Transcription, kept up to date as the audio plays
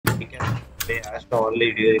play Astra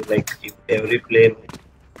only during like if every player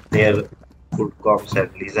their good comms and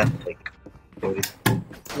listen like everything.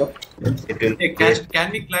 It will Hey,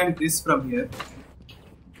 can we climb this from here?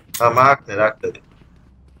 mark the.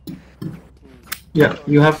 Yeah,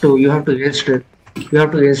 you have to air straight. You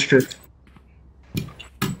have to air straight.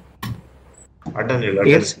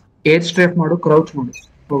 Air straight ಮಾಡು crouch ಮಾಡು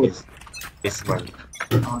ಹೋಗು miss ಮಾಡಿ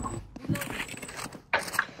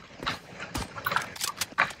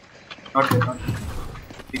Here.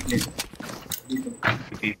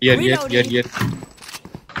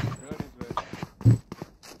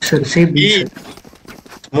 Sir, say B.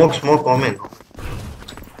 Smoke, comment.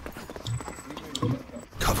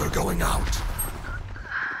 Cover going out.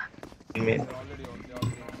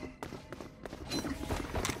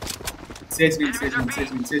 Sage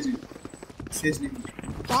me.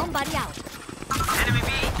 Bomb buddy out. Enemy B.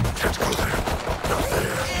 Can't go there. Not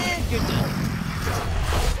there.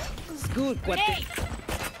 Good. Hey.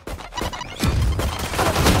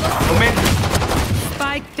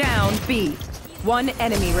 Spike down B. One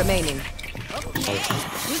enemy remaining.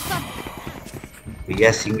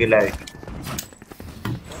 Yes, singularity.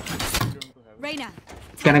 Reina.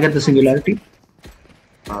 Can I get the singularity?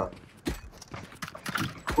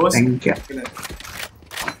 Thank you.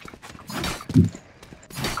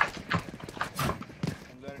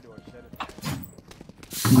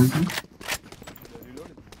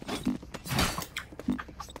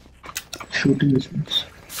 Shooting is nice.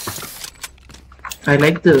 I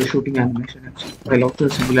like the shooting animation actually. I love the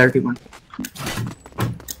singularity one.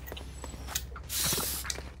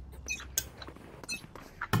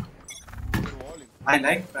 I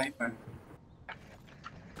like frying pan.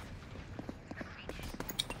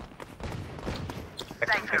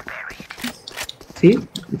 See?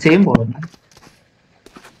 It's same ball, man.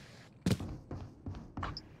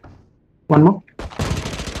 One more.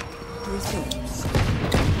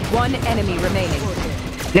 One enemy remaining.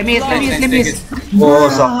 Let me miss. Oh,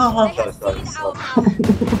 sorry.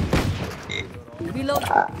 Reload.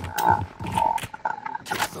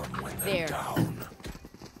 There.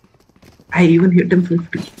 I even hit him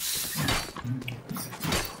 50.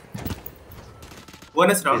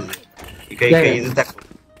 Bonus round. ಇದು ತಕ್ಕ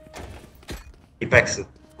ಇಪ್ಯಾಕ್ಸ್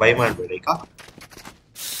by ಮಾಡಬೇಡಿ ಈಗ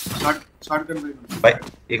short gun by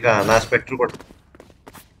ಈಗ ನಾ ಸ್ಪೆಕ್ಟ್ರ್ ಕೊಡು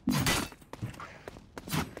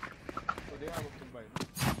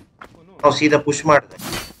ನಾವು ಸೀದಾ push ಮಾಡಿದೆ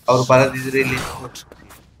ಅವ್ರು ಬರದಿದ್ರೆ ಇಲ್ಲಿ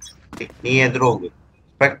ನೀ ಎದುರು ಹೋಗು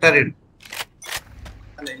ಸ್ಪೆಕ್ಟರ್ ಇಡು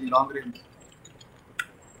ಅಲ್ಲ ಇಲ್ಲಿ long range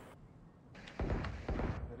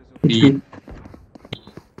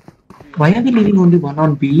Why are we leaving only one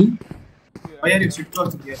on B? Why are you sit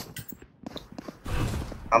close here?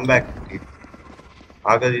 Come back.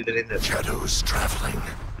 ಆಗದಿದ್ರಿಂದ Shadows traveling.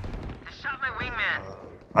 Shot my wingman.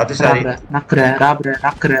 ಅದು ಸರಿ Nakre.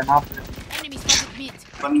 Enemy spotted mid.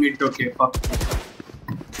 1 mid, okay, fuck.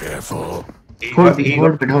 Careful. Hold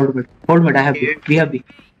mid. I have B. We have B.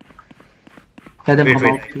 Let them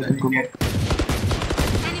come out.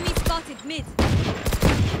 Enemy spotted mid.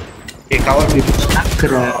 Hey, cover me.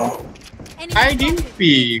 Nakre. I didn't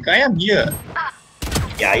peek. I am here.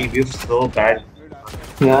 Yeah, I whiffed so bad.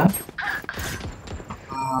 Yeah.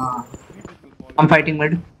 I'm fighting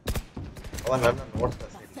mid. Oh, no, notes.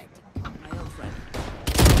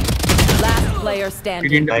 Last player He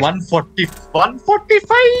standing. didn't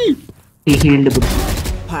 145. He healed good.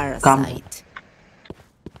 Parasite.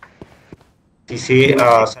 He say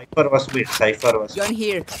Cypher was mid. You're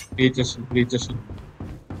here. Reaches.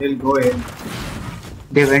 They'll go in.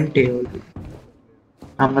 They went A already.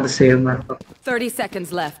 I'm gonna save man. 30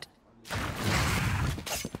 seconds left.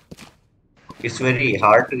 It's very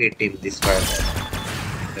hard to get in this one.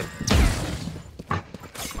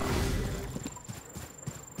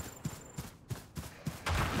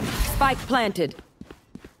 Spike planted.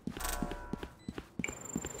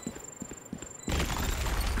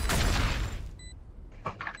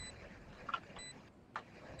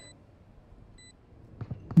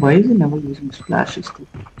 Why is he never using splashes?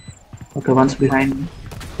 Okay, one's behind me.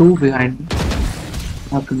 Two behind me.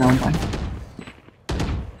 Okay, now one.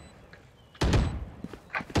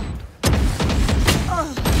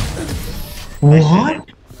 What?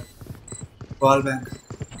 Ball back.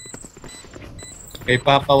 Hey,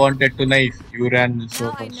 Papa wanted to knife. You ran so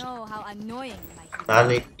Now I fast. know how annoying my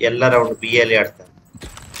ನಾನು ಎಲ್ಲ round B ಅಲ್ಲಿ ಆಡ್ತೇನೆ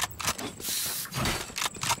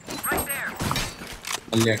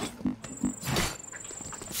ಅಲ್ಲೇ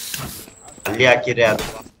ಅಲ್ಲಿ ಹಾಕಿದ್ರೆ ಅದು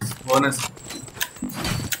Bonus.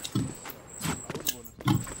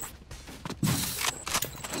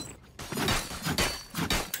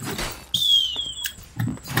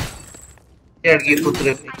 ಅಡ್ಗೆ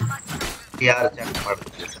ಕೂತ್ರೆ ಯಾರು ಚೆಕ್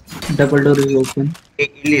ಮಾಡ್ತಾರೆ. Double door is open.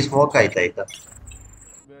 ಇಲ್ಲಿ ಸ್ಮೋಕ್ ಆಯ್ತಾ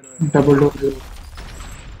Double door is open.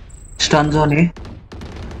 Stuns on A.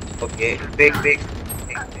 Okay ಬೇಕ್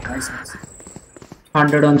Nice, nice.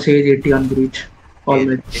 100 on Sage, 80 on Breach. All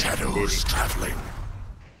mid. Shadows traveling.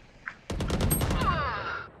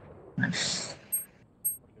 Nice.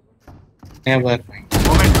 Never mind.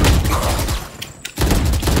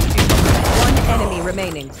 One enemy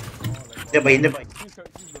remaining. ಹಿಂದೆ by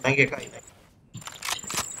ನಂಗೆ ಕಾಯಿ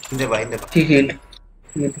ಹಿಂದೆ ಬಾ He healed.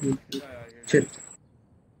 Healed. Chill.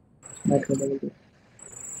 Not for double door.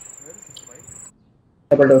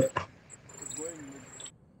 Double door.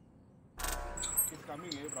 He's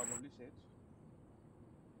coming A probably, Sage.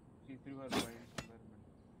 He threw her behind somewhere.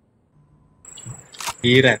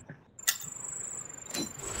 Here.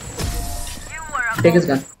 Take his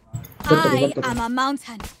gun. I am a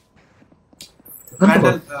mountain.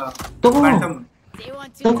 Vandal, Phantom. They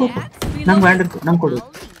want to Go. dance? Nang Reload. Vandal, nang kodu.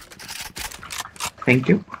 Thank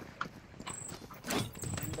you.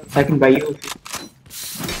 I can buy you.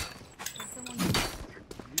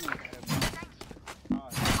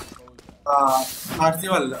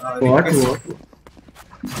 Parzival. What? request. What?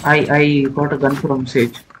 I got a gun from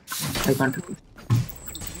Sage. I can't request.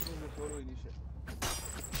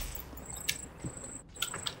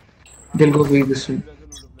 They'll go way this way. She doesn't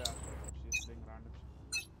know to play after. She's playing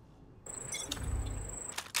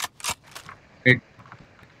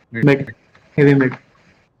random. Mid. Heavy mid.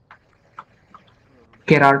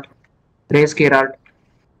 Gerard. Raise Gerard.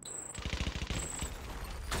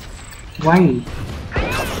 Why?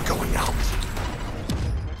 Cover going out.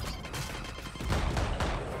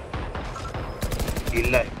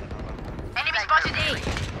 ಇಲ್ಲ Enemy spotted A.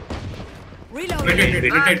 Reload. Wait,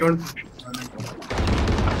 don't.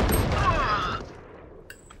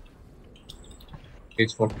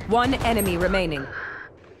 It's for One enemy remaining.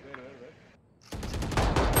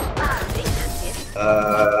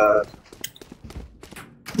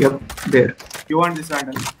 Yep, there. You want this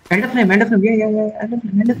Vandal? End of flame, end of flame. Yeah. End of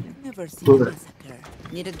flame, end of flame. Never seen Go a there. massacre.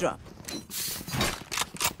 Need a drop.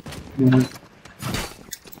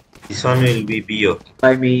 this one will be B okay.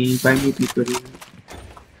 Buy me people. Why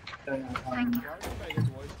don't I get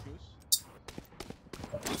voice cues?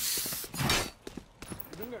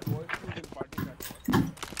 You don't get voice cues in party chat.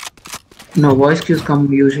 No, voice cues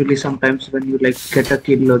come usually sometimes when you like get a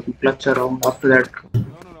kill or you clutch around. After that, No, I'm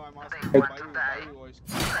asking Like- why you voice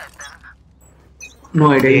cues.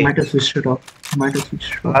 no idea. You Okay. might have switched it off.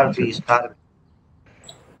 Star B star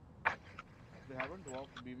They haven't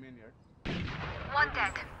walked B main yet.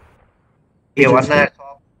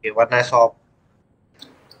 one I saw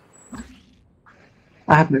I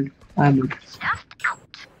have mid.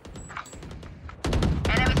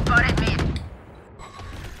 Enemy spotted mid.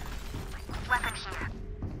 Weapon here.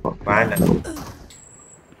 man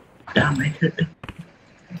Damn, I hit.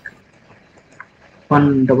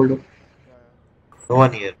 One double door. no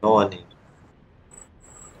one here Hold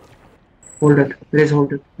it.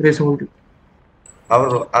 Hold it.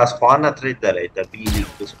 ಅವರು ಆ spawn ಹತ್ರ ಇದ್ದಾರೆ ಆಯ್ತಾ B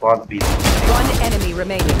spawn B One enemy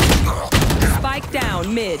remaining. Spike down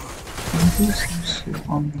mid. Who seems so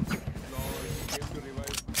on me? Came to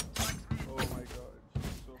revive. Oh my god.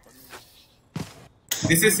 So funny.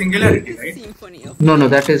 This is Singularity, right? Symphony of No,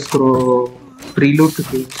 that is prelude to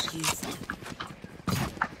kills. keys.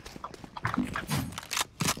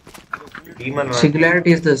 demon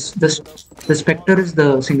Singularity is this. The Spectre is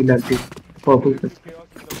the singularity. Purple. Chaos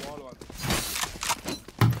is the wall one.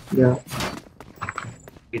 Yeah.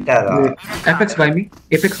 guitar Wait. Apex by me.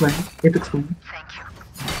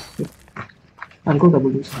 I'll go double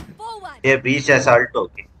this. Forward. yeah breach has ult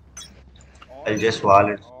okay I'll just wall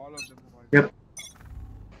it All of them. Yep.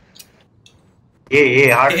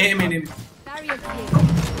 hard Hey, man. Barrier clear.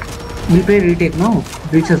 We play retake now.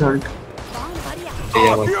 Breach has ult. Bomb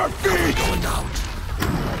barrier. Your feet going out.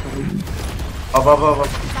 up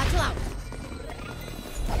Battle out.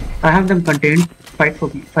 I have them contained. Fight for A.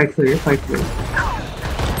 Fight for A. Fight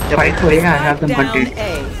for A. I have them Down contained. A.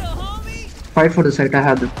 Fight for the site. I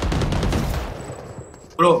have them.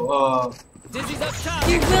 Bro,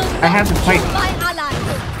 You will I have them. Fight. my ally.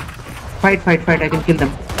 Fight. I can kill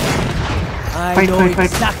them. Fight.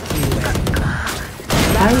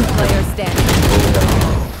 Last player standing.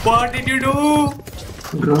 what did you do?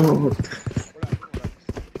 Bro.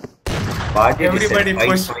 party Everybody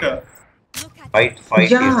pushed. fight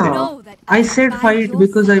Yeah. Know that I said fight your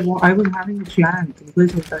because I was having a flank. You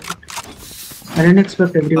guys were dying. I didn't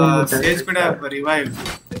expect everyone would die. Sage could have revived.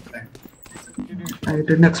 I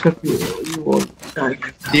didn't expect you all die.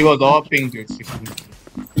 he was hopping to it.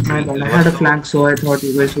 My bad. I had a flank, so I thought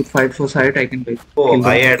you guys would fight for site. I can like oh kill them.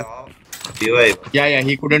 I had off Revive. Yeah,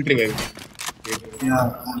 he couldn't revive.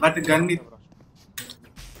 Yeah, but gun is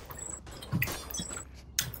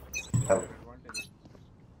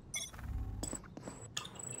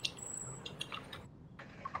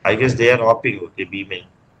I guess they are hopping. Okay, B main.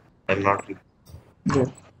 I'm not. Yeah.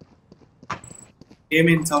 aim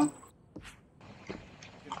in some.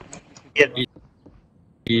 Yeah,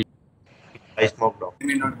 I smoke down. I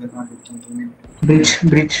mean, not that, not it. I mean,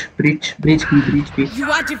 Breach B.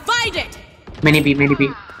 You are divided. Many B. Ritesh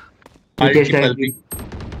Multiple died B.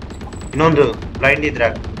 No, the blindly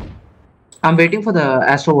drag. I'm waiting for the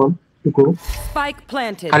Astro wall to go. Spike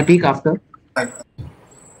planted. I'll peek after. like,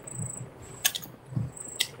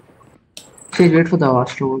 Please wait for the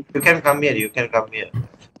Astro wall. You can come here. You can come here. Is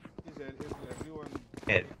everyone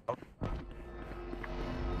Here.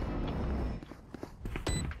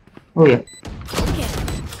 Oh yeah. Okay.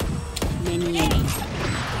 Many.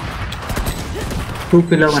 2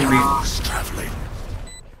 pillar, 1 main. Shadows traveling.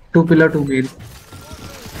 2 pillar, 2 main.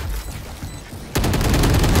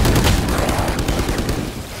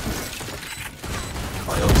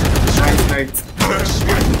 nice.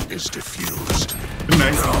 Persuasion is diffused.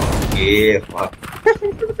 Nice. Yeah, fuck.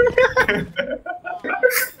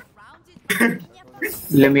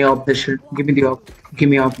 Let me off this shit. Give me the op. Give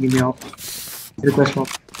me op. Request op.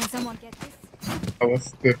 Can someone get this? I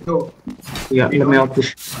was good. So, Yeah, let me off this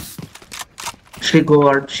shit. She go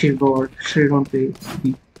out. She don't pay.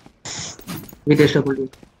 With SW.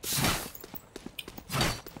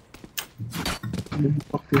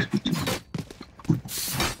 Fuck this bitch.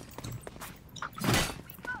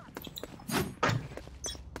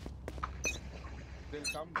 they'll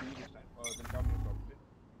come B this time, or they'll come in probably.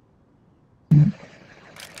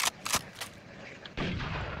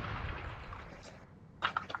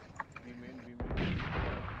 We main.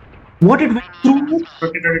 What it went through?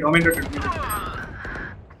 rotate, domain rotate.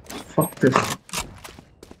 Fuck this.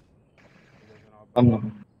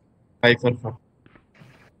 Cypher.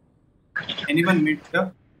 Anyone mid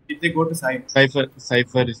the? If they go to side. Cypher is.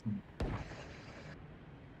 Cypher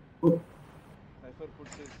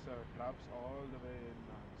puts his traps all the way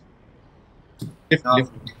in.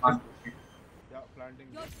 Lift. Yeah, planting.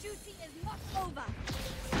 Your duty is not over.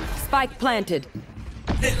 Spike planted.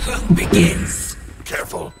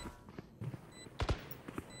 Careful.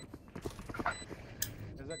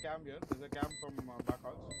 There's a cam here. There's a cam from back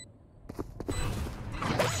house.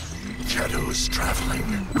 Shadows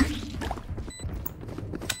traveling.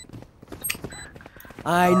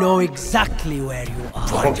 I know exactly where you are.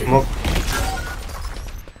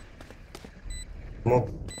 Smoke.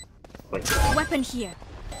 Wait. Weapon here.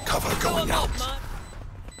 Cover going out.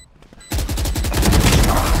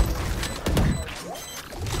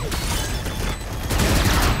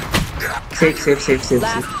 Safe.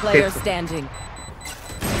 Last player standing.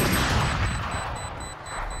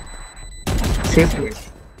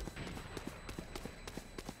 Safe.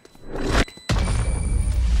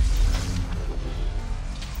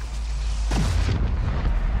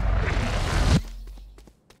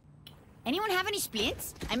 Anyone have any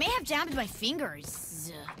splints? I may have jammed my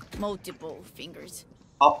fingers. Multiple fingers.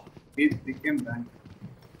 Up. They came back.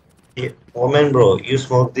 Yeah. Omen, bro, you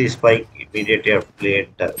smoke the spike immediately after play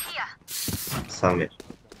it somewhere.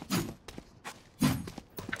 I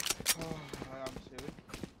am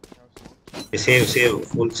saving. Save,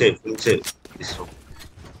 full save. This room.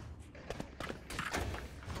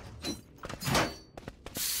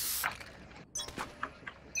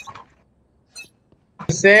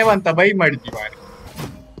 Save ಅಂತ by ಮಾಡಿದ್ವಿ ಮಾರಿ.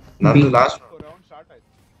 Nandu last So round start ಆಯ್ತು.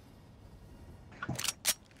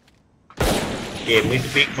 Mid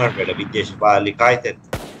peak ಮಾಡಬೇಡ ವಿದ್ಯೇಶ್ ಬಾ ಅಲ್ಲಿ ಕಾಯ್ತೇನೆ.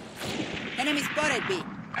 Enemy spotted B.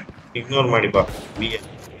 Ignore ಮಾಡಿ ಬಾ B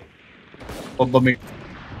ಒಬ್ಬ mid.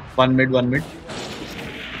 One mid. One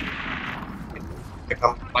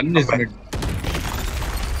is mid.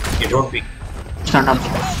 You don't pick. Stand up.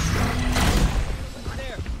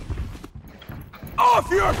 Off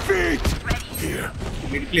your feet! Here.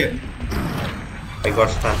 Mid clear. I got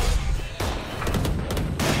stun.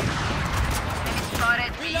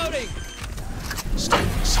 Stay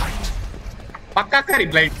in sight. ಪಕ್ಕ ಕರಿ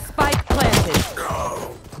blind. Spike planted.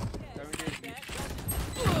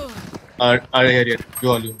 Here. You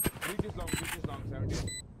all. Reach is long.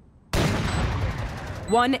 17.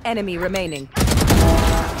 One enemy remaining.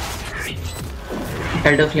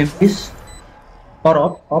 Elder flame, please. Or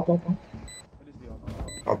up. What is the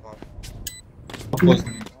offer?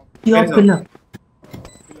 Your pillar.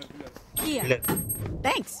 Here.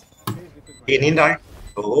 Thanks. ಏನಿಲ್ಲ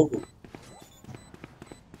ಹೋಗು.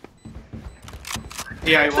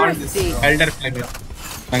 Yeah, I want this. Thirsty. Elder flame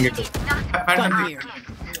ನಂಗೆ Phantom Gun thing. here.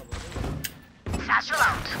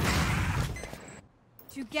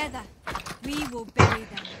 Together, we will bury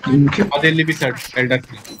them. ಅದೆಲ್ಲಿ ಬಿಸಾಡ್ elder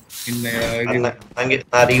ಇನ್ ನಂಗೆ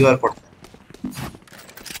ನಾ river ಕೊಡ್ತೇನೆ.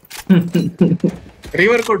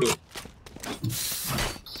 River ಕೊಡು.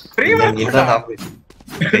 River ಕೊಡು.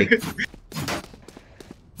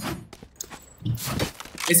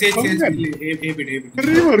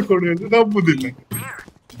 River ಕೊಡು ನಂಬುದಿಲ್ಲ.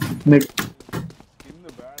 Mid ಇನ್ನು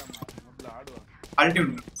ಬೇಡಮ್ಮ ಮೊದಲು ಆಡುವ. ಅಲ್ಟಿ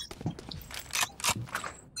ಉಂಟು.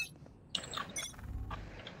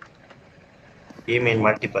 A main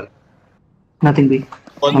multiple. Nothing B.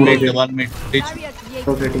 One mid. Reach.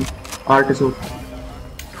 Rotating. Art is out.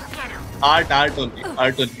 Art only.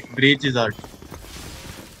 Breach is art.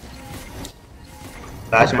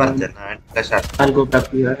 Flash button and flash art. I'll go back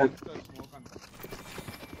here.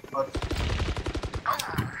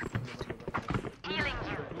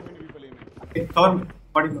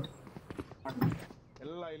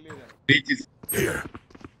 ಎಲ್ಲ ಇಲ್ಲಿದೆ. Breach is here.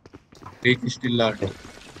 Breach is still art.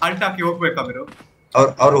 ಅಲ್ಟ್ ಹಾಕಿ ಹೋಗ್ಬೇಕಾ ಬೇರೆ?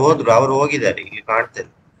 ಅವ್ರು ಹೋಗಿದ್ದಾರೆ ಈಗ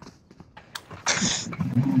ಕಾಣ್ತೇನೆ.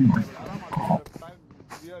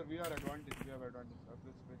 We are advantage. We have advantage of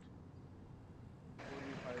this switch.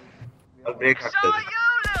 4v5. Break ಆಗ್ತದೆ.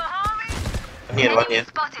 1 year.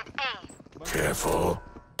 Careful.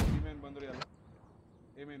 Main ಬಂದ್ರು ಎಲ್ಲ.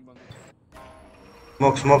 ಎ ಮೇನ್ ಬಂದ್ರು.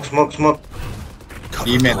 Smoke.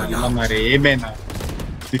 ಈ ಮೇನ ಇಲ್ಲ ಮಾರೆ ಎ ಮೇನ.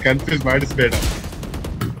 ಈ confuse ಮಾಡಿಸಬೇಡ.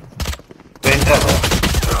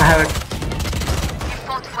 I have it.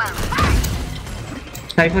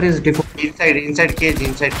 Cypher is default. Inside cage.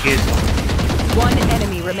 One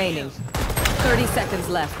enemy remaining. 30 seconds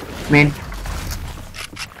left. Main.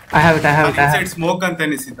 I have it. Inside smoke ಅಂತ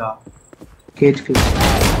ಅನಿಸಿದ. Cage.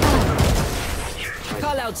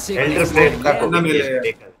 Call out Elder sick. plate ka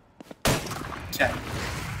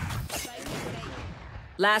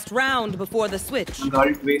Last round before the switch. ಒಂದು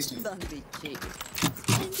ಅಲ್ಟ್ waste.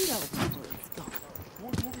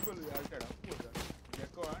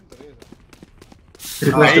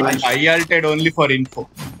 Request I ulted only for info.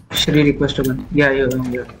 Shri request again. Yeah.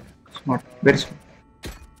 Smart. Very smart.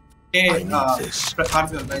 Hey, I need this.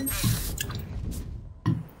 Parzival, right?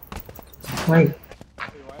 Why?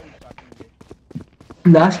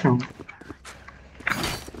 Last round.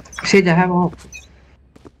 Sage, I have off.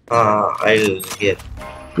 I'll get.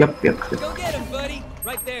 Yep. Go get him, buddy.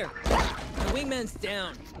 Right there. The wingman's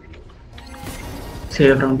down.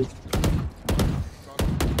 Save round.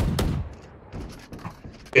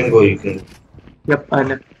 You can go. Yep, I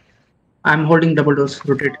left. I'm holding double doors.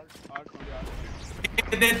 Rotate.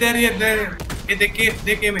 There. They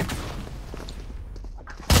came in.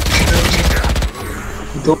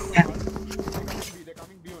 They're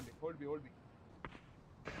coming B only. Hold B.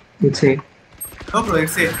 It's a. No, bro,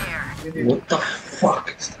 it's a. What the fuck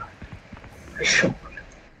is that?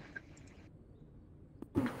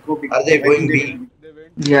 Go big. Are they going B? They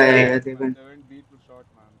went. Yeah, they went. They went B to short,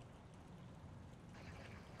 man.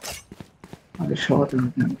 The shot.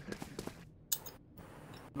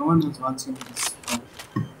 No one was watching this.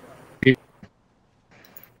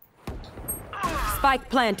 Spike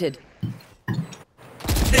planted.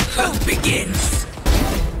 The hunt begins.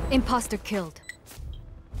 Imposter killed.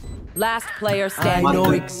 Last player I standing. know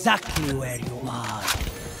exactly where you are.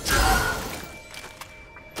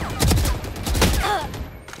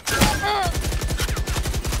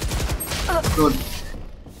 Good.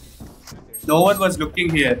 No one was looking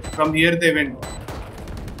here. From here they went.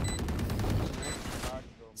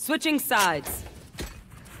 Switching sides.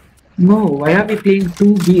 No, why are we playing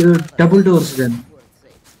double doors then?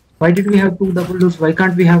 Why did we have 2 double doors? Why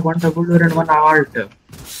can't we have 1 double door and 1 alt?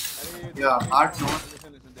 Yeah, art no.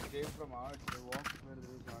 Listen. They came from art. They walked where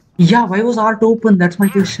there is art. Yeah, why was alt open? That's my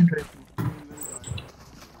question right now.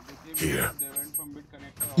 Here. They went from mid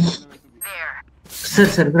connector all the way to B. Sir,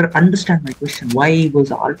 understand my question. Why was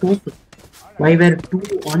alt open? Why were 2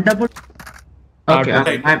 on double? Okay,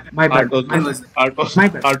 my bad. Art was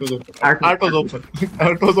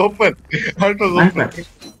open.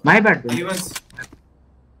 My bad. He was.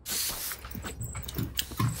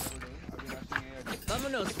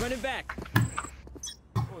 Vamonos, run it back.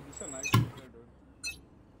 Oh, this is a nice player, dude.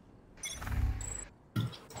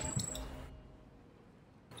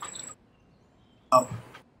 Oh.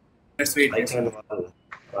 Let's wait. I can.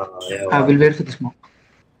 I will wait for the smoke.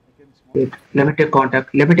 Wait, let me take contact.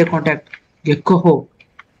 Gekko ho.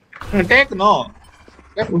 Take no.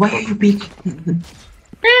 Why are you peeking?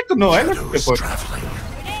 Take no. I left Shadows before. traveling.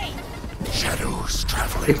 Shadows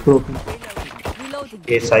traveling. It's broken. Reloading.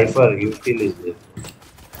 A cipher util is there.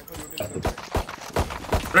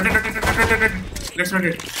 Rotate. Let's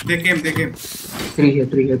rotate. They came. 3 here.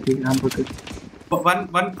 I'm rotating.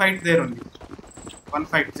 One fight there only. One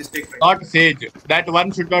fight. Just take right. Not Sage. That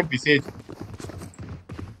one should not be Sage.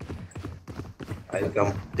 I'll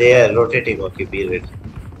come. They are rotating. Okay, be ready.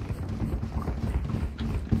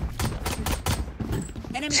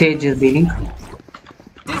 Sage is beating.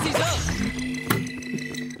 Dizzy's up.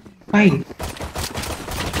 Why?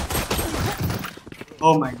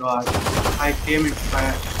 Oh my god. I came in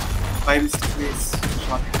by mistake.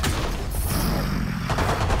 Shot.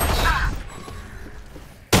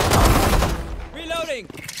 Reloading.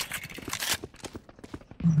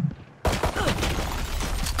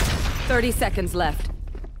 30 seconds left.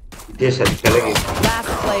 Yes, sir. Challenge. Last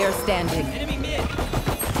player standing. Enemy mid.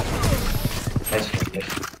 Nice.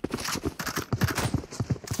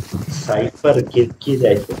 Cypher किसकी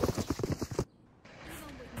जाएगी?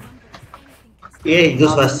 ये ಇದು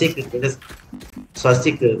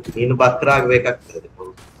ಸ್ವಸ್ತಿಕ್ ನೀನು ಬಕ್ರ ಆಗ್ಬೇಕಾಗ್ತದೆ.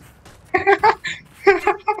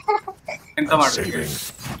 ಎಂತ ಮಾಡ್ತೀವಿ?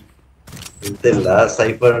 ಇಂತೆಲ್ಲ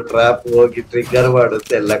cipher trap ಹೋಗಿ trigger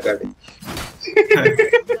ಮಾಡುತ್ತೆ ಎಲ್ಲ ಕಡೆ.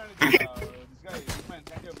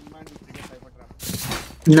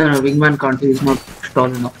 No, wingman can't. He's not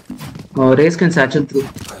tall enough. Race can satchel through.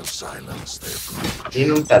 I'll silence their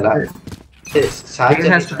ನೀನು ಉಂಟಲ್ಲ Race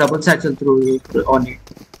has to double satchel through on it.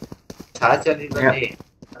 ಸಾಚಲಿಂದನೇ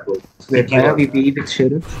Wait, why are we B with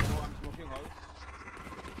Sheriff?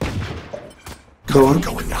 Go on.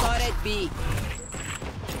 Spotted B.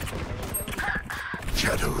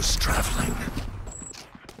 shadows traveling.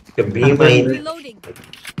 be mine. Reloading.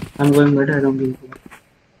 I'm going mid. I don't give a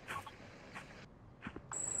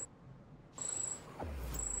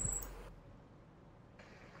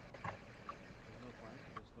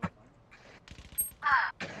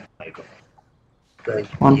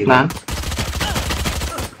One flank.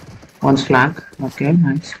 One's flank. Okay,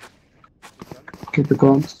 nice. Keep the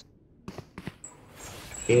guns.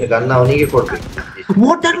 ಈಗ ಗನ್ನ ಅವನಿಗೆ ಕೊಡ್ಬೇಕು.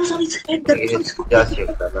 What? That was on his head. That was on his head. ಜಾಸ್ತಿ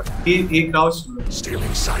ಆಗ್ತಲ್ಲ. He crouched.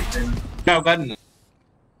 Stealing sight. Now gun.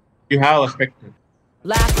 You have a spectre.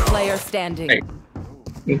 Last player standing. Right.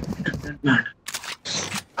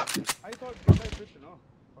 I thought this guy fit, no?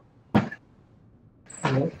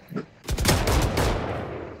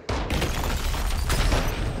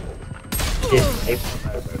 Yes,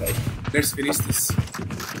 Let's finish this.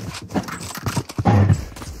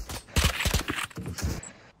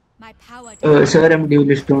 My power Sir, I'm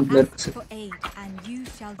duelist. Don't let. ask for aid and you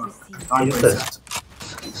shall receive.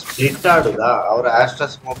 Split ಆಡುದಾ ಅವರ Astra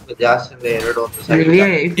smoke ಜಾಸ್ತಿ ಅಂದ್ರೆ ಎರಡು ಒಂದು side.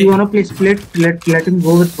 Yeah, if you wanna play split, let him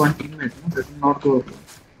go with one teammate. No? Let him not go.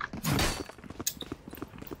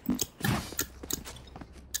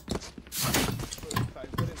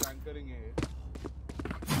 Cypher is anchoring A.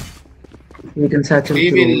 We can satchel We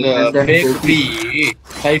through will and then break go. free.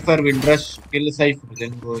 Cypher will rush, kill Cypher,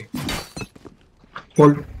 then go in.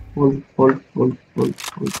 Hold.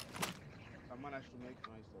 Someone has to make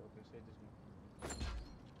noise though. Okay, say this one.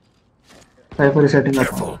 Cypher is setting up.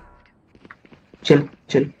 Careful.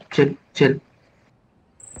 Chill.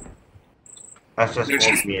 Astra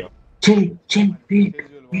smoke me. Chill. Wait. Sage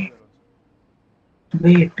will walk there also.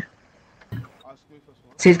 Wait. Ask me for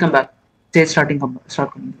smoke. Sage come back. Sage start coming back.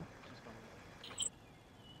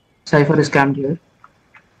 Cypher is camped here.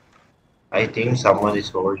 I think someone is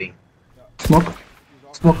holding. Smoke.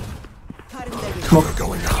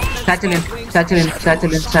 Going out. Satchel in. I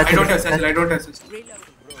don't have satchel.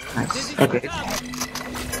 Nice. Okay.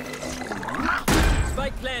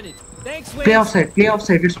 Spike planted. Thanks, Play Wings.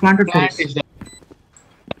 offside. It's planted for Plant us. is done.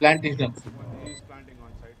 Plant is done. He is planting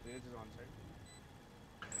on site. Rage is on site.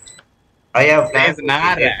 I have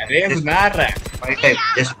Raise Nara.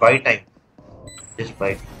 Just buy time.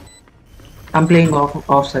 I'm playing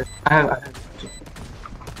offside. I have.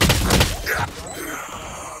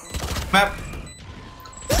 Map.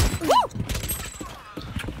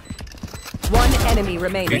 One enemy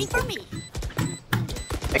remaining. Wait for me.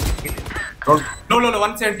 No,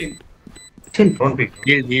 117. Chill. Don't pick.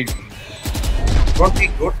 Heal. Don't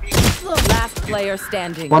pick. Last player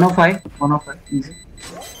standing. 105. Easy.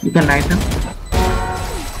 You can knife him.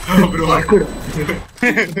 Bro, I could.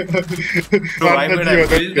 why would I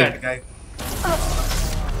kill that guy?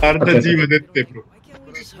 Arda Jeevadatte, bro. Why can't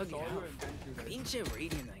we just hug it out? Pinche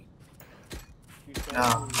Redeyed.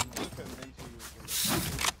 Yeah.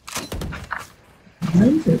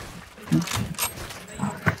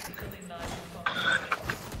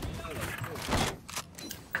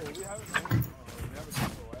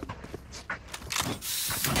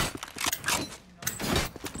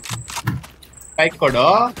 Spike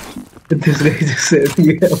kodo. This guy just said,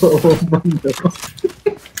 yeah, oh, man.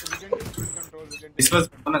 This was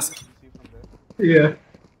bonus. Yeah.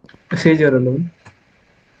 Sage, you're alone.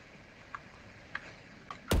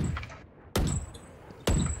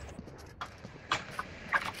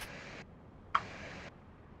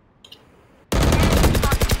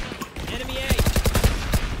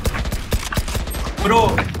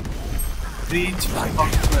 Bro. Reach.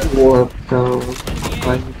 What the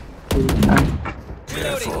fuck?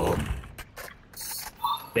 Careful.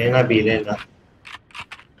 Rena B, Rena.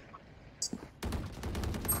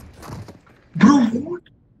 Bro, what?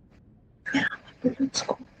 Let's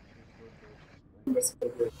go.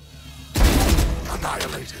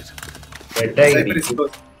 Annihilated.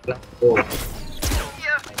 Redeyed. Oh.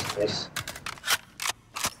 Yes.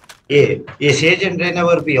 Yeah, Sage and Rena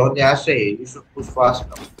were B on the Ashtray. You should push fast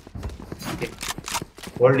now. Okay.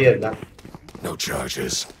 Hold your gun. No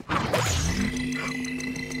charges.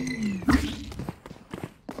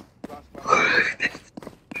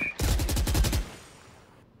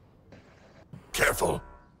 Careful.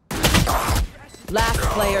 Last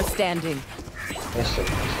player standing. Yes, sir.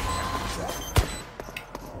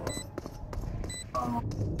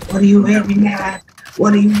 What are you aiming at?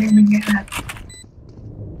 What are you aiming at?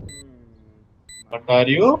 What are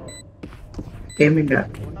you? Aiming at.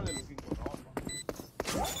 What are they looking for?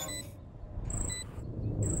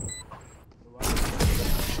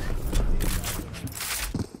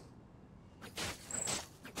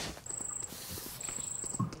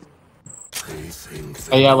 They think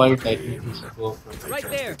I have they ult, I think. Go. They Right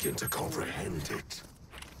can't there. begin to comprehend it.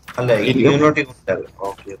 ಅಲ್ಲ unity ಗೊತ್ತಲ್ಲ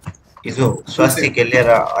okay ಇದು ಸ್ವಸ್ತಿಕ್ ಎಲ್ಲರ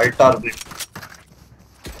ಅಲ್ಟ್ orbit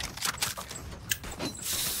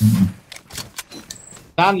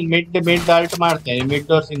ನಾನು mid ಅಲ್ಟ್ ಮಾಡ್ತೇನೆ mid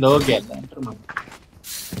doors ಇಂದ ಹೋಗಿ ಅಲ್ಲ enter ಮಾಡಿ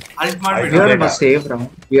Alt We ಮಾಡ್ಬೇಡ. are in a save round.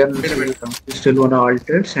 We are in a save round. We still wanna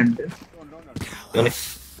alter send it.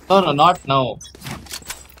 No, not now.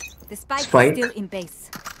 The spike, Spike? is still in base.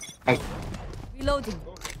 Spike. Reloading.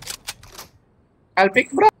 I'll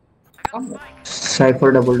pick bro.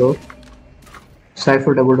 Cypher double door.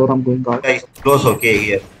 Cypher double door. I'm going out. guys close okay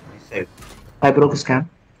here this side I broke his cam.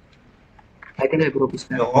 I think I broke his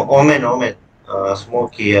cam. omen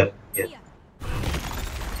smoke here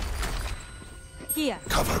Here.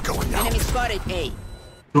 Cover going out. Enemy spotted A.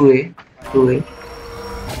 2A. 2A.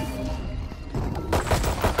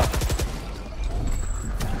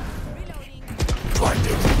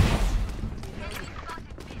 Blinded.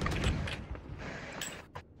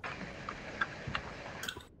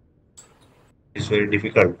 it's very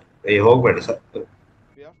difficult ಹೋಗ್ಬೇಡಿ sir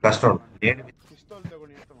ಕಷ್ಟ ಉಂಟು ಪಿಸ್ತೂಲ್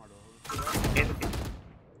ತಗೊಂಡು ಎಂತ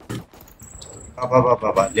ಮಾಡುವ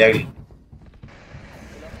ಬಾಬಾ ಅಲ್ಲಿ ಆಗಲಿ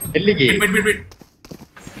ಎಲ್ಲಿಗೆ Wait.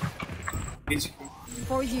 Reach.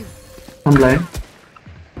 For you. I'm blind.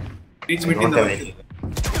 Reach mid in don't the have way.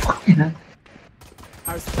 any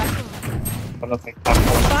Our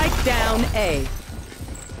spike down A.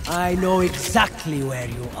 I know exactly where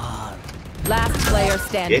you are. Last player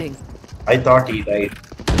standing. I thought he died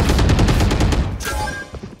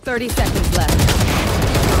 30 seconds left.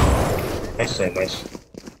 nice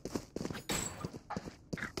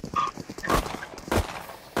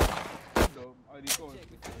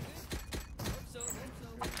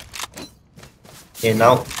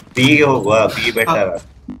ನಾವು ಬಿಗೆ ಹೋಗುವ be better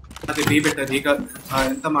ಅದೇ be better ಈಗ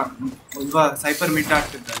ಎಂತ ಒಬ್ಬ ಸೈಪರ್ mid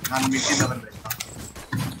ಆಗ್ತಿದ್ದಾನೆ ನಾನು mid ಇಂದ ಬರ್ಬೇಕಾ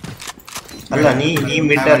ಅಲ್ಲ ನೀ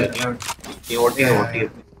ಮಿಡ್ ಅಲ್ಲ ನೀ ಒಟ್ಟಿಗೆ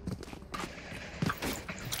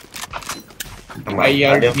I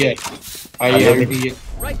ult here. I ult here.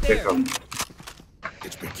 Right there.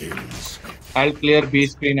 It begins. I'll clear B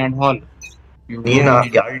screen and hall. ನೀನು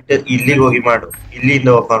ಅಲ್ಟ್ ಇಲ್ಲಿಗೆ ಹೋಗಿ ಮಾಡು ಇಲ್ಲಿಂದ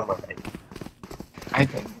ಓಪನ್ ಮಾಡ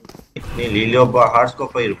ಆಯ್ತು ನೀನು ಇಲ್ಲಿ ಒಬ್ಬ ಹಾರ್ಡ್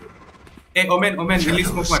ಸ್ಕೋಪ್ ಇರ್ಬೋದು ಒಮೆನ್ ಇಲ್ಲಿ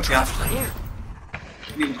ಸ್ಮೋಕ್ ಮಾಡ್ತೀಯಾ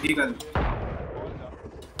ಈಗ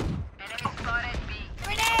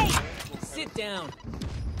Sit down.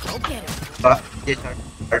 Don't get him.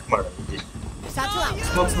 Start ಮಾಡು Satchel out.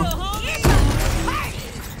 ಸ್ಮೋಕ್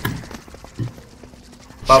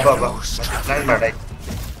ಬಾ plan ಮಾಡಾಯ್ತು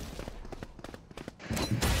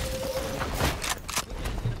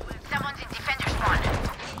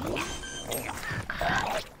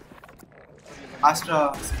Astra.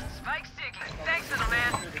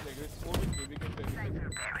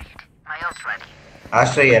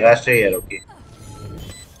 Astra, okay.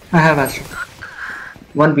 I have Astra.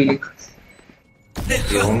 One B leak.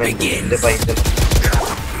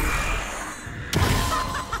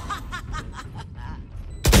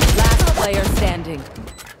 Last player standing.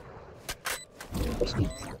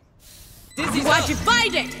 This is Why'd you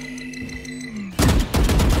find it?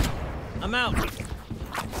 I'm out.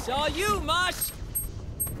 Saw you, Mosh.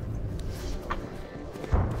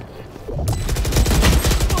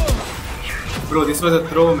 Bro, this was a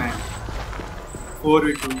throw, man.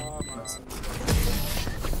 4v2.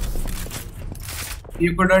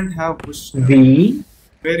 You couldn't have pushed. V.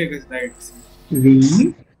 Where you guys died?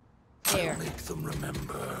 V. There. Make them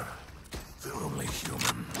remember they're only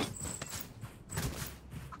human.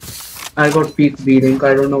 I got peak B link.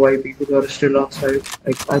 I don't know why people are still on site.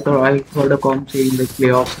 Like I thought I heard a com saying like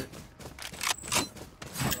play offside.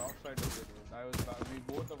 Offside was it? I was back. We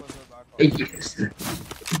both of us were back. Yes.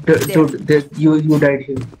 Dude, you died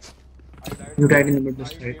here. You died in the middle of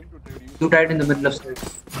site. You died in the middle of site.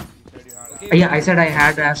 Yeah, I said I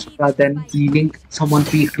had Astra, then B link. Someone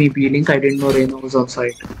peeked me B link. I didn't know Reyna was on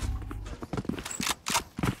site.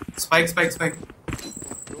 Spike.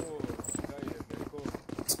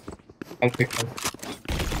 I'll pick up.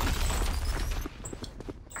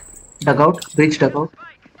 Dugout, bridge dugout.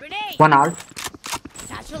 Grenade. One art.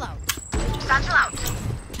 Satchel out.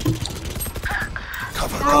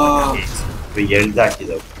 We yelled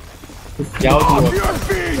ಹಾಕಿದವು. ಯಾವುದು?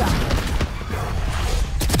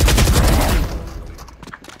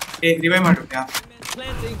 Revive ಮಾಡು. Yeah.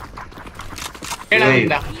 Planting.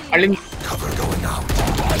 ಹೇಳಲಿಲ್ಲ. ಅಲ್ಲಿಂದ Cover going out.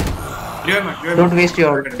 Revive ಮಾಡು. Don't waste your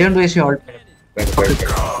ult. Don't waste your ult.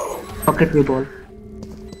 Pocket we ball.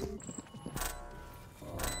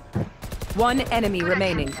 One enemy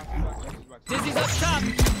remaining. Dizzy's up top.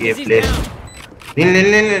 Yeah, Dizzy's please. down.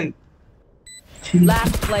 Nil.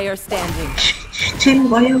 Last player standing. Chill,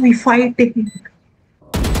 why are we fighting?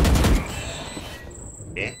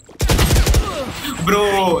 Okay. Bro,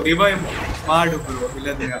 revive ಮಾಡು bro.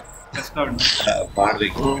 ಇಲ್ಲದ್ರೆ ಕಷ್ಟ ಉಂಟು.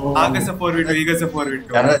 ಮಾಡ್ಬೇಕು. ಆಗಸ 4v2 ಈಗಸ 4v2.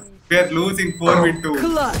 We are losing 4v2.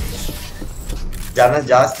 ಜನ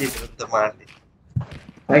ಜಾಸ್ತಿ ಇದ್ರು ಅಂತ ಮಾಡಿ.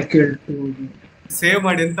 I killed two. ಸೇವ್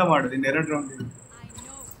ಮಾಡಿ ಎಂತ ಮಾಡೋದು ಇನ್ನು 2 ರೌಂಡ್ ಇದೆ.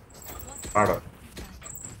 ಮಾಡೋ.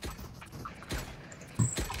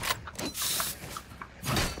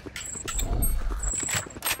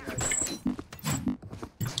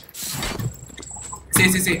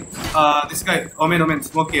 See. This guy. Omen.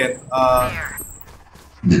 Smoke here.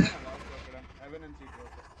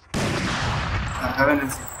 Heaven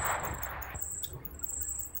and see.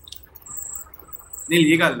 Neel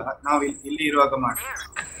ಈಗಲ್ಲ ನಾವು ಇಲ್ಲಿ ಇರುವಾಗ ಮಾಡಿ.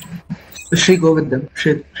 She go with them.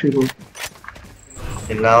 She go.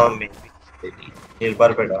 ಇಲ್ಲ ನೀಲ್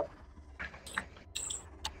ಬರಬೇಡ.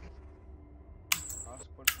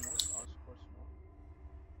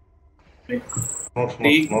 Smoke.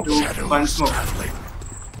 3, 2, 1 smoke.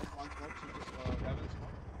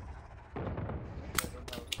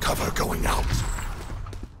 Cover going out.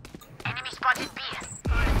 Enemy spotted B.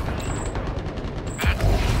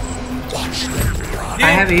 Watch them run.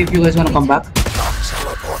 I have A if you guys wanna come back.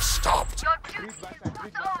 Teleport stopped. Your duty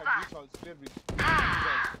is over.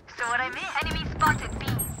 So what I mean? Enemy spotted B.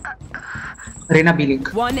 Reyna B link.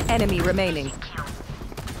 One enemy remaining.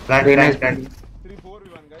 Reyna is Plant.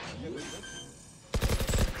 3-4v1 guys.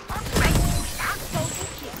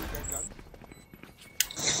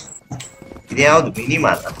 ಇದು ಯಾವುದು mini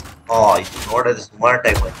ಮಾತ? ಇದು ನೋಡೋದು ಸುಮಾರು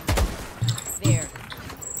time ಆಯ್ತು. There.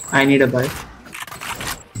 I need a buy.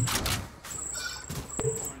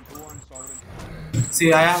 See,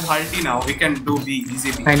 I have ulti now. We can do B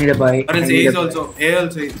easily. I need a buy. Or else A is also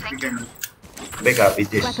we can do. ಬೇಕಾ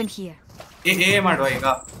Vijesh? Weapon here. A ಮಾಡುವ ಈಗ.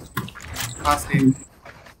 Fast A.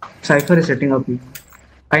 Cypher is setting up.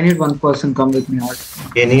 I need one person come with me art.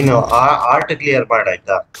 ನೀನು art clear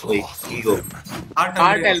ಮಾಡಾಯ್ತಾ? ಈಗ Art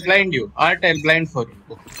I'll blind you. I'll blind for you.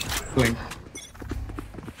 Go in.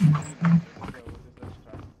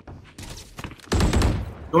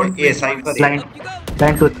 don't Cypher. Blind. Up you go.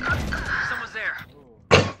 Blind to Someone's there.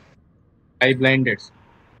 I blinded.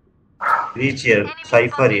 Reach here.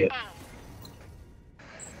 Cypher here.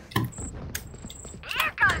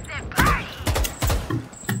 Here comes the party.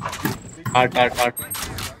 Art. Art.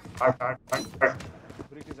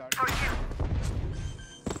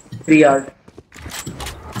 free art.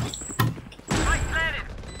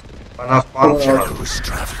 One of palm shot. Who's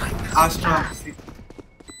traveling? Astra. See.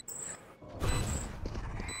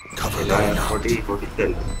 Cover going out. 40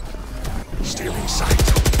 cell. Stealing sight.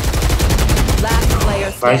 Last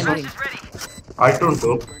player standing. Art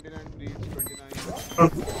untu. 29 leads, 29.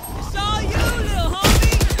 Saw you, little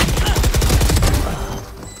homie.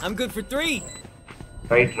 I'm good for 3.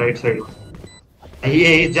 Right side. He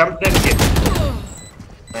jumped and hit.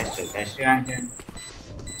 Nice. Yeah.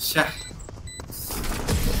 Sha.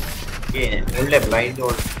 ಒಳ್ಳೆ blind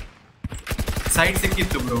side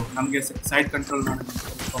ಸಿಕ್ಕಿತ್ತು bro ನಮಗೆ side control ಮಾಡೋದು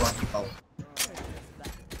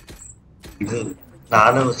ಇದು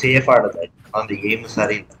ನಾನು safe ಆಡೋದು ಒಂದು game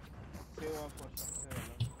ಸರಿ ಇಲ್ಲ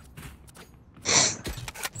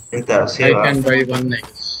ಎಂತ I save can buy one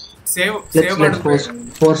next. Save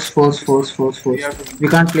Let's force. We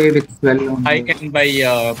can't play with 12 on. I can buy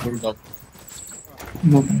bulldog.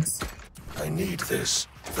 No. I need this.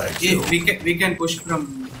 Thank Yeah, you. we can push from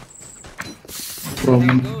From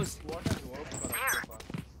Goes.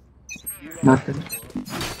 nothing.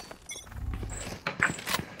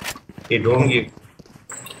 Hey, don't give.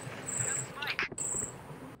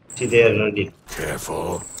 See, they are ready.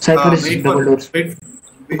 Careful. Cypher is Wait double doors. wait,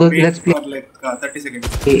 Go, wait let's play. for like 30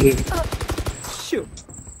 seconds. Hey. Shoot.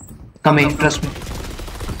 Coming, trust me.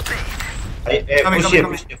 Coming,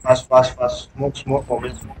 Push here. Fast. Smoke,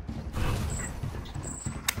 moment.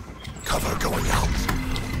 Cover going out.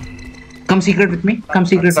 Come secret with me. Come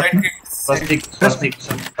secret with me. First stick.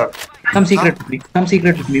 Come secret with me. Come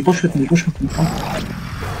secret with me. Push with me. Come.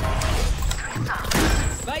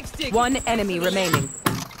 Spike stick. One enemy remaining.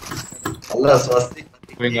 Allah, first stick.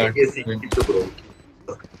 Going out. Bro.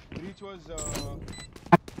 Breach was.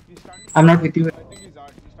 He's starting. I'm not with you. I think he's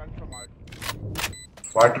art. He's starting from art.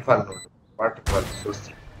 Waterfall. So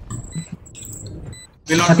stick.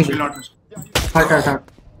 Will not push. Hard.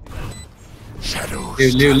 Shadows.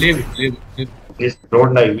 Leave. Please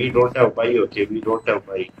don't die. We don't have buy. Okay, we don't have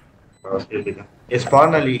buy.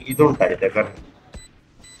 Spawn Ali, you don't die.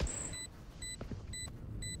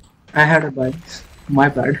 I had a buy. My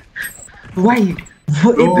bad. Why?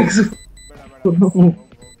 No. Apex. No.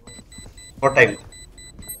 What time?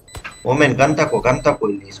 Woman, ganta ko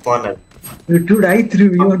ಇಲ್ಲಿ spawn Ali. Dude, I threw.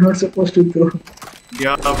 You are not supposed to throw.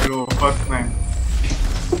 Yeah, bro. Fuck, man.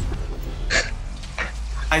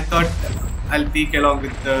 I thought I'll peek along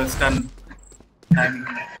with the stun timing.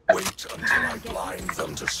 Wait until I blind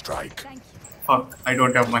them to strike. Fuck, I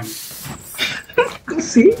don't have money.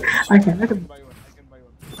 See, I had a I can buy one.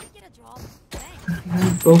 Get a drop.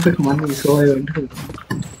 Thanks. perfect money, so I went to.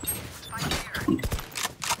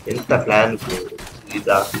 ಎಂತ plan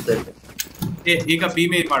ಇದಾಗ್ತದೆ Hey, ಈಗ B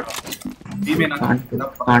main ಮಾಡುವ. B main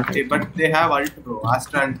Can't. but they have ult, bro.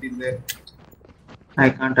 Astra ult is there. I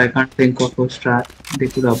can't think of a strat. They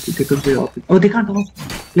could be up. Oh, they can't off.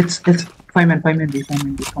 Let's 5 man B.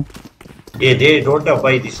 Come. Yeah, they don't have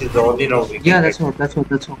buy. This is the only round we can Yeah, get. that's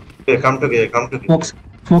what. Okay, come together. Smokes.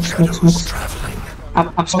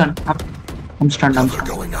 I'm stunned. I'm stunned. Cover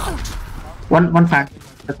going out. One fan.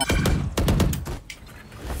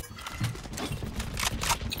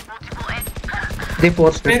 They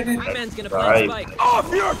forced it. Wingman's gonna plant Right. spike. Off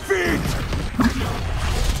your feet!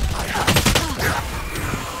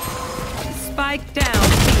 Spike down.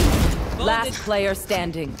 Last player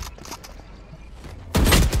standing.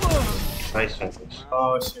 Nice.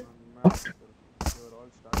 Oh shit.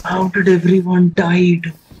 How did everyone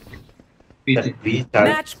died? We start.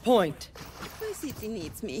 Match point. My city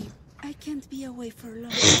needs me. I can't be away for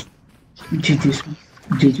long.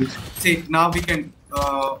 GG's. See, now we can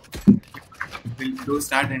we'll do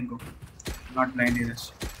start and go. Not blindly rush.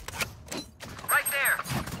 Right there.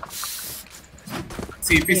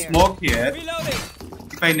 See, if we smoke here, Reloading.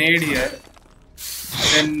 if I nade here,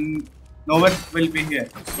 then no one will be here.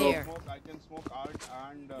 So There. I can smoke art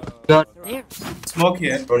and. There. smoke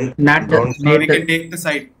here. Don't Now we can take the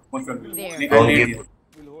side. Most probably. There. We can Don't nade give. here.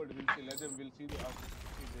 We'll hold. We'll see. Let them. We'll see the.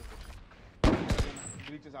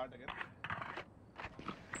 Breach is art again.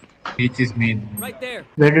 Peach is mean. Right there.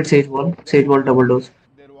 Where did Sage wall? Sage wall double doors.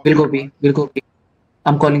 They're walking. We'll go B.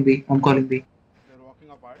 I'm calling B. They're walking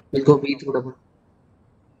apart. We'll go B through double.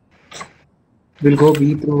 We'll go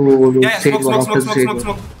B through Yeah, Sage wall after Sage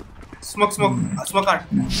wall. Smoke art.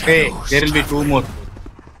 Hey, there will be 2 more.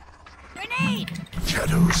 Grenade.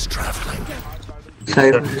 Shadows traveling.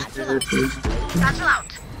 Cypher is there, please.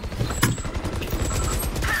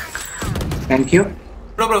 Thank you.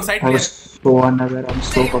 Bro, side I player. was so unaware. I'm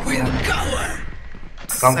so fucking unaware.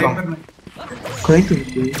 Come. Going to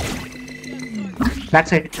B.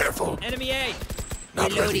 Backside. Careful. Enemy A.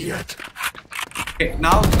 Not ready yet. Okay,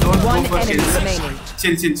 now don't One go for enemy chill. remaining.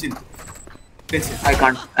 Chill. That's it.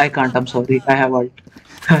 I can't. I'm sorry. I have ult.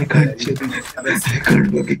 I can't chill. I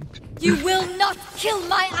can't fucking. You will not kill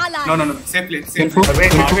my ally. No. Safe place. Info.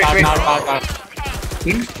 Wait.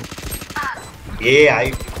 Yeah,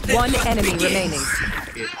 I One enemy remaining.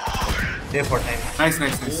 stay for time. Nice.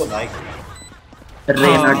 Oh, like.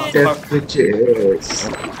 Reyna Oh, death fuck. witches.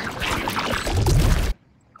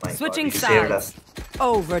 My Switching God, you saved sides. us.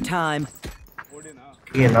 Overtime. Odin, huh?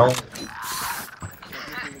 Yeah, now.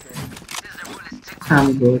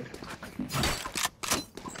 I'm good.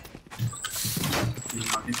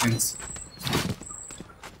 Defense.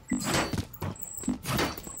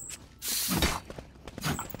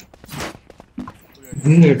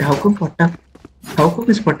 Wait, how come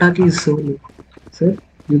his Pataki is so low? Sir,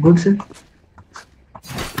 you good, sir?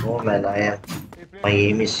 No, man, I am. Hey, play. My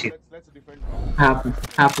aim is shit. Let's defend. Now.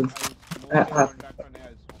 Happens. No contact on A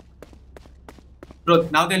as well. Bro,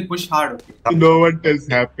 now they'll push hard. Okay. No one else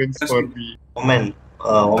happens for me. Woman,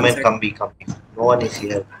 come be. No one is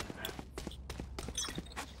here.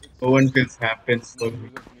 No one else happens for me.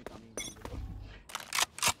 Because of me coming.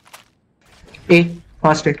 A.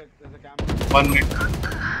 Fast A. 1 minute.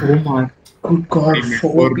 Oh my. Good God. Teammate,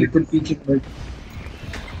 4 4 people peeking mid.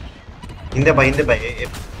 In the by.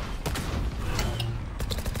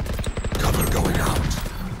 Cover going out.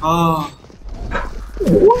 Ah.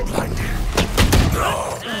 Blinded.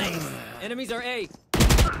 Enemies are A.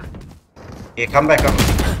 Hey, come back.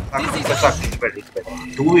 It's better.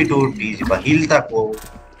 2v2 easy. But heal tak wo.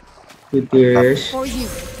 Hitesh. For you.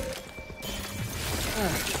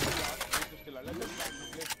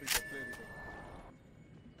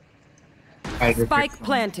 Spike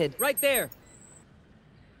planted. Right there.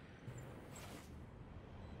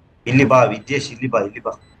 Illi ba, Vidyesh, illi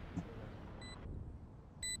ba.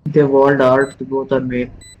 They walled art. Both are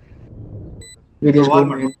main. Vidyesh go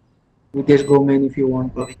main. Vidyesh go main if you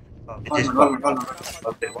want to. Vidyesh Walmart.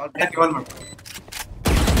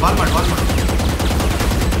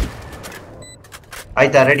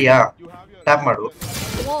 ಆಯ್ತಾ ರೆಡಿಯಾ tap ಮಾಡು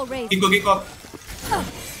Wall raised. Kiko.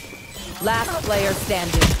 Last player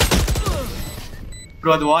standing.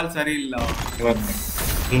 Bro, the wall ಸರಿ ಇಲ್ಲ.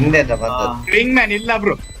 ಹಿಂದೆಂದ ಬಂದದ್ದು Wing man ಇಲ್ಲ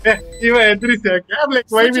bro. ಇವ ಎದುರಿಸ like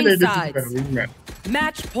why will I do wing man?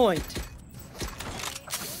 Match point.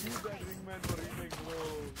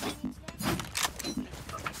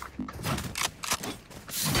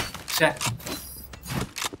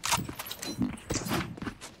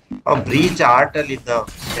 Breach art ಅಲ್ಲಿ ಇದ್ದ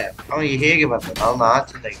ಅವ ಹೇಗೆ ಬಂದ ಅವ್ನು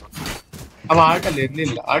ಆಚಿಂದ ಅವ ಆಟಲ್ಲಿ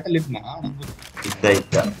ಇರ್ಲಿಲ್ಲ ಆಟಲ್ಲಿ ಇದ್ನ ಇದ್ದ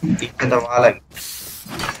ಇಕ್ಕದ ವಾಲಾಗಿ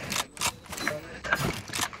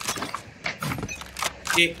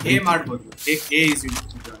A ಮಾಡ್ಬೋದು. A is in.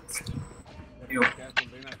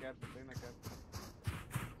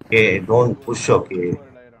 Okay, don't push, okay.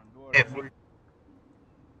 Hey, full.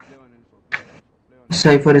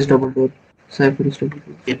 Cypher is double door.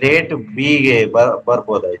 Late B ಗೆ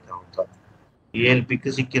ಬರ್ಬೋದಾಯ್ತಾ ಅಂತ ಏಲ್ ಪಿಕ್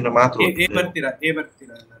ಸಿಕ್ಕಿದ್ರೆ ಮಾತ್ರ A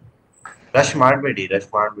ಬರ್ತೀರಾ ರಶ್ ಮಾಡಬೇಡಿ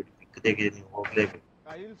ಪಿಕ್ ತೆಗೆ ನೀವು ಹೋಗ್ಲೇಬೇಕು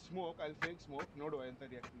I'll fake smoke. ನೋಡು ಎಂತ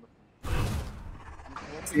ರಿಯಾಕ್ಷನ್ ಬರ್ತದೆ.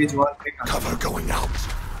 Stage wall. Cover going out.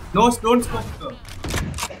 No, don't smoke.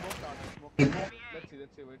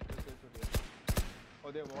 Let's see. Wait.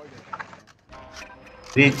 Oh, they walled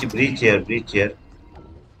it. breach here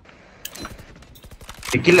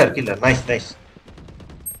killer nice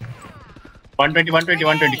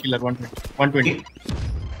 120 killer 120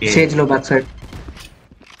 Sage low backside.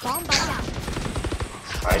 Bomb by down.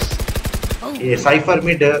 nice cypher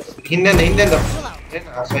mid ಹಿಂದೆ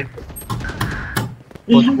cypher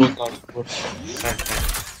both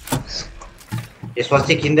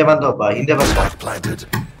Swastik ಹಿಂದೆ ಬಂದ Planted.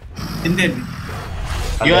 ಹಿಂದೆ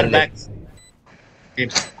you are back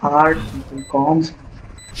Hard comms.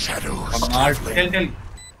 Shadows hard. traveling. Tell.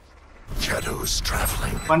 Shadows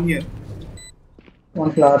traveling. One here.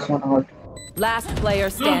 One class, one out. Last player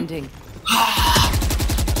standing.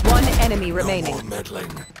 One enemy remaining. No more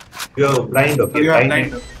meddling. you blind okay You are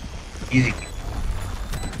blind blind. easy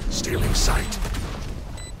Stealing sight.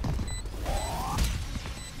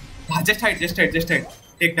 Just hide.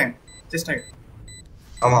 Take time. Just hide.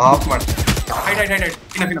 I'm half man Hide.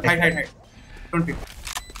 Enough. Hide. Don't pick.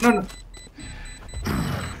 No.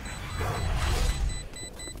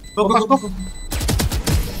 Go.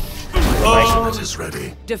 Ultimate is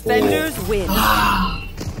ready. Defenders win.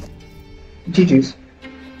 GG's.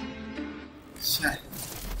 Shit.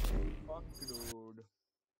 Fuck, dude.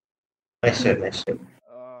 nice shot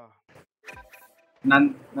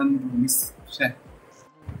None miss. Shit.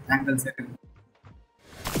 Angle second.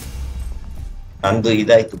 ನಂದು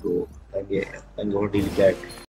ಇದಾಯ್ತು ನಂಗೆ ಹೊಡಿಲಿಕ್ಕೆ